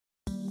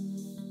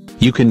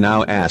You can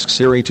now ask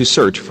Siri to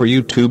search for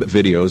YouTube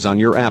videos on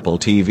your Apple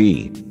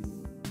TV.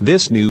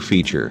 This new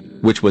feature,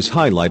 which was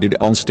highlighted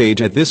on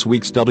stage at this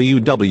week's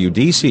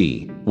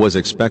WWDC, was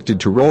expected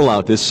to roll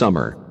out this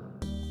summer.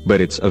 But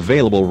it's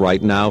available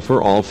right now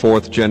for all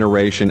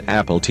 4th-generation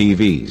Apple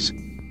TVs.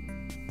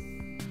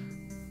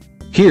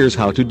 Here's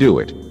how to do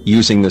it.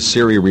 Using the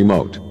Siri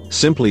remote,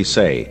 simply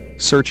say,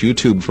 "Search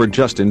YouTube for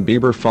Justin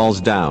Bieber Falls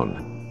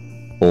Down."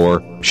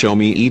 Or, "Show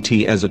me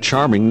E.T. as a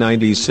charming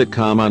 90s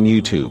sitcom on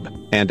YouTube,"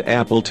 and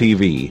Apple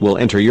TV will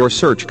enter your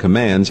search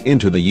commands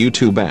into the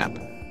YouTube app.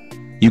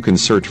 You can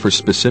search for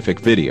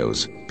specific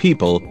videos,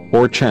 people,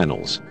 or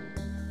channels.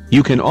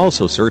 You can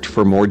also search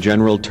for more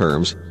general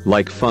terms,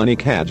 like funny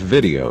cat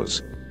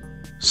videos.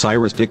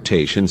 Siri's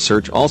dictation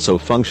search also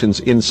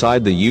functions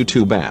inside the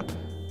YouTube app.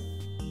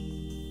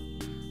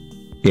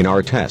 In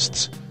our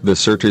tests, the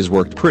searches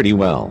worked pretty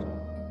well.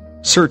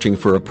 Searching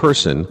for a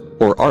person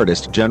or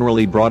artist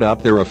generally brought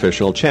up their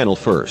official channel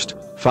first,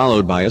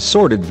 followed by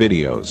assorted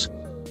videos.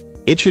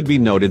 It should be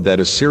noted that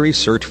a Siri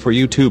search for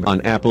YouTube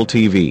on Apple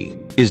TV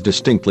is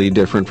distinctly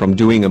different from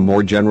doing a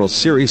more general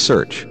Siri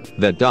search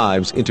that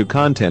dives into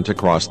content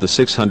across the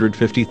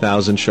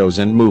 650,000 shows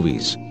and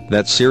movies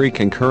that Siri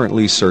can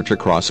currently search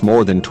across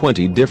more than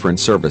 20 different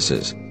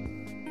services.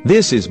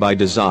 This is by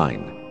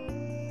design.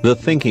 The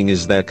thinking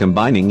is that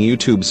combining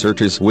YouTube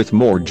searches with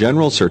more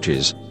general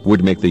searches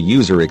would make the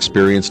user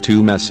experience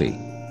too messy.